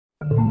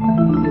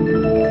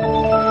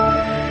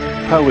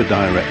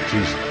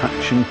PowerDirector's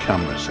Action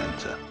Camera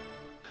Center.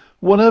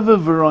 Whatever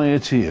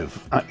variety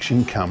of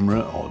action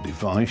camera or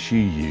device you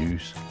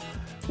use,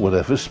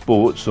 whatever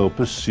sports or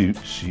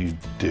pursuits you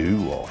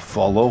do or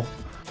follow,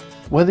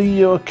 whether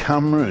your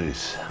camera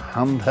is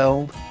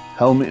handheld,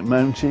 helmet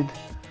mounted,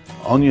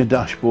 on your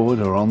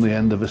dashboard or on the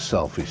end of a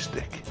selfie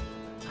stick,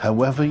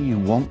 however you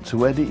want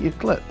to edit your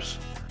clips,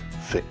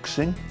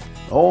 fixing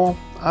or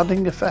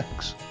adding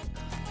effects,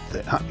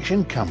 the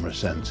Action Camera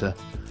Center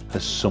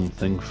has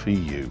something for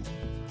you.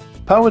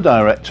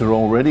 PowerDirector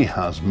already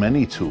has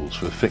many tools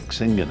for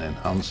fixing and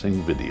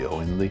enhancing video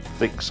in the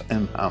Fix,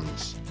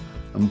 Enhance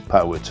and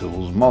Power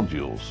Tools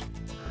modules.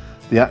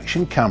 The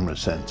Action Camera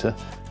Center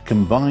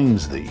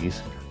combines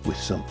these with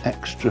some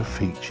extra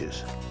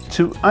features.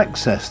 To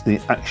access the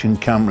Action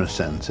Camera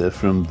Center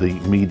from the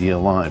Media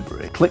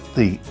Library, click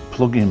the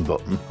plugin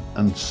button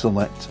and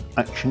select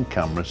Action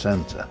Camera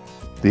Center.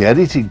 The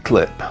edited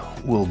clip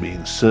will be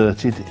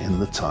inserted in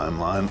the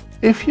timeline.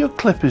 If your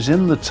clip is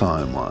in the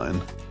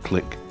timeline,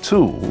 click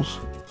Tools,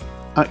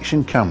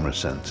 Action Camera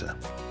Center.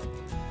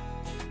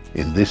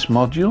 In this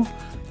module,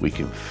 we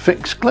can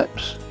fix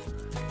clips,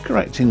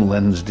 correcting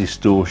lens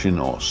distortion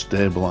or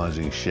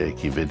stabilizing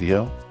shaky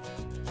video,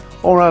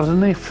 or add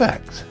an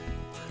effect,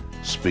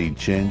 speed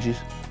changes,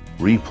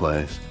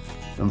 replays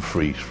and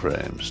freeze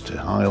frames to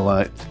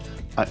highlight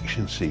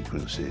action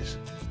sequences.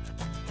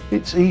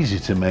 It's easy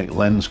to make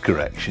lens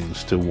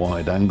corrections to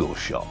wide angle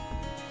shot.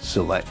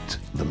 Select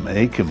the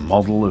make and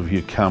model of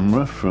your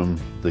camera from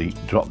the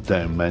drop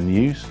down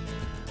menus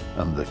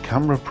and the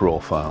camera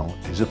profile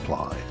is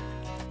applied.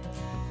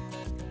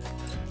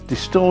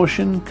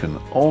 Distortion can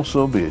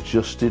also be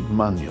adjusted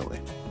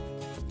manually.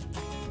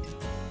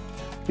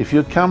 If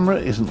your camera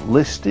isn't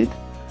listed,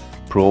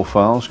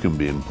 profiles can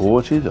be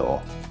imported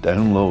or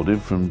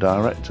downloaded from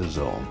Director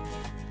Zone.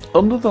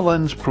 Under the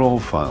Lens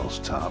Profiles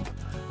tab,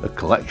 a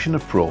collection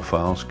of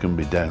profiles can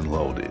be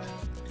downloaded.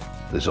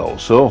 There's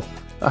also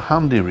a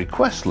handy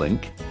request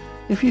link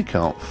if you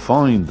can't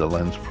find the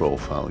lens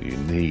profile you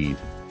need.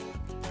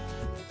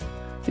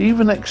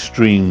 Even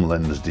extreme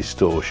lens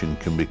distortion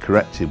can be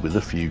corrected with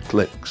a few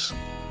clicks.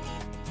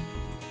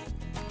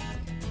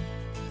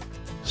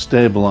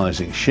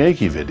 Stabilizing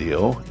shaky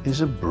video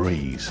is a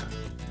breeze.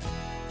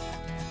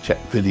 Check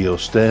video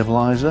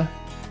stabilizer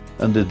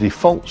and a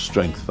default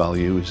strength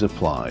value is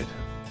applied.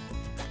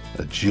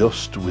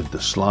 Adjust with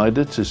the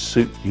slider to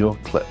suit your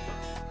clip,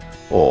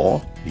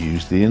 or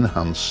use the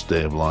enhanced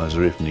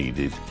stabilizer if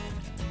needed.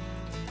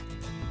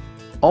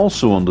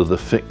 Also under the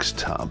Fix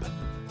tab,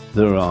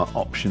 there are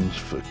options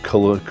for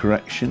color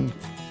correction,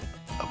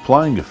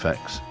 applying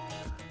effects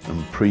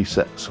and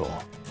presets,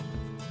 or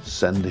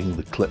sending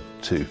the clip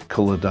to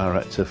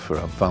PowerDirector for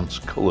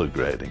advanced color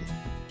grading.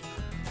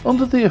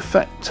 Under the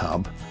Effect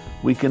tab,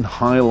 we can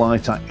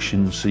highlight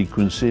action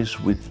sequences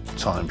with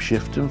time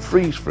shift and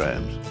freeze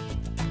frames.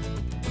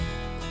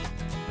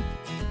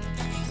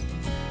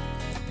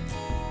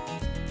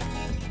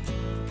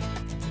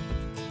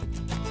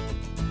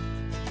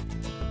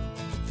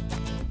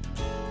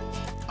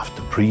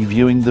 After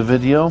previewing the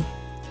video,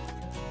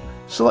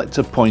 select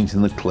a point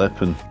in the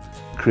clip and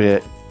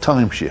create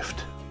time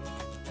shift.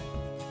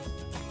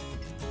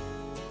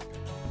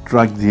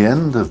 Drag the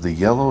end of the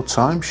yellow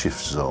time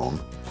shift zone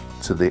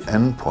to the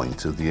end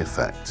point of the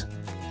effect.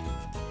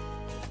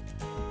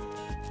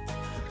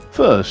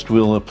 First,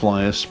 we'll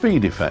apply a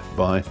speed effect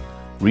by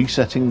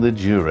resetting the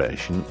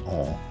duration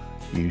or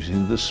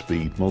using the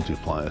speed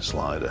multiplier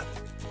slider.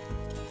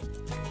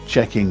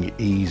 Checking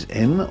ease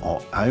in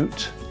or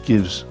out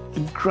gives a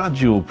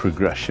gradual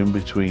progression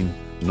between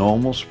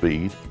normal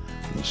speed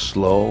and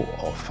slow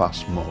or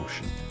fast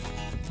motion.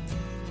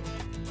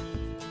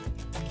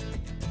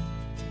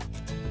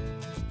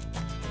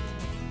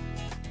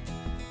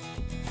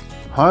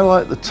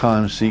 Highlight the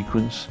time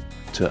sequence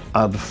to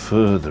add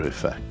further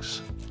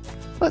effects.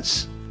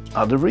 Let's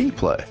add a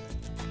replay.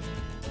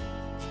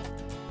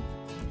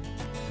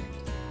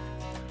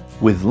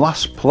 With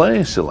last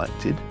play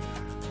selected,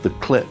 the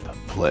clip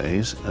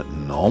plays at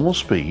normal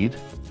speed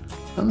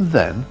and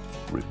then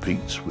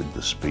repeats with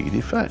the speed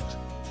effect.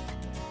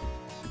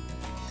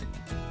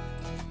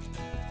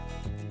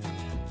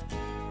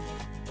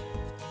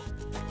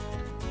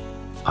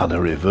 Add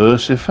a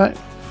reverse effect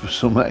for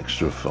some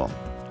extra fun.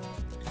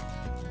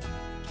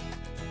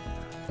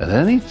 At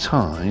any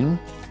time,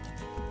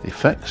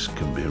 effects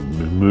can be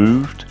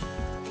removed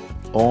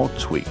or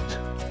tweaked.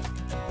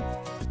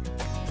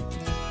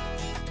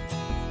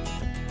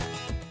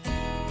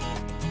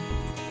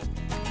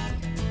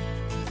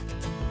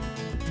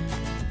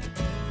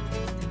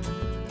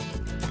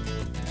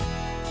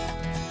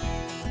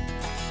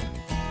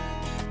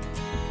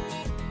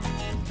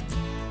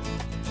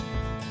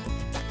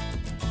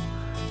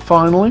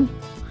 Finally,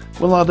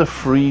 we'll add a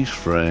freeze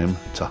frame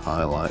to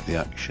highlight the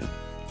action.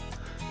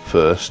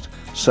 First,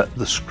 set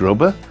the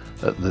scrubber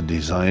at the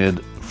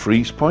desired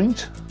freeze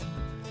point.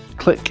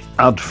 Click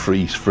Add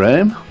Freeze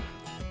Frame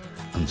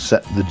and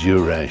set the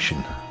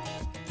duration.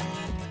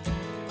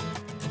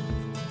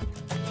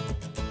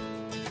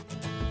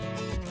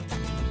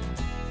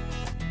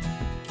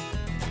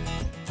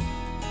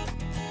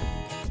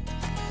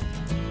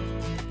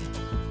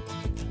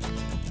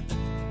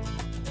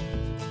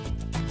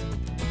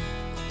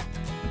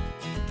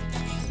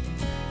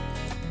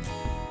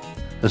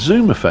 A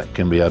zoom effect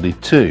can be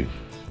added too.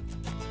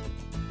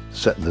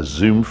 Set the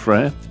zoom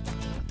frame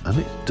and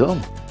it's done.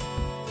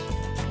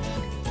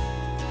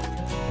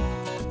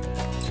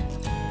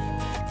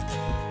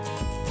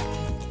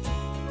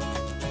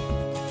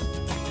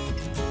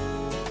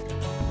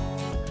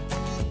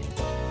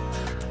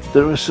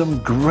 There are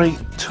some great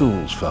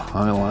tools for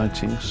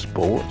highlighting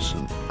sports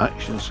and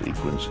action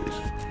sequences,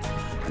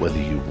 whether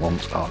you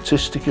want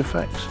artistic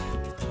effects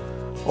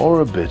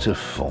or a bit of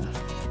fun.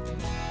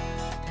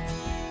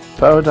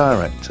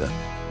 PowerDirector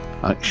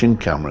Action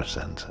Camera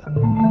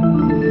Center.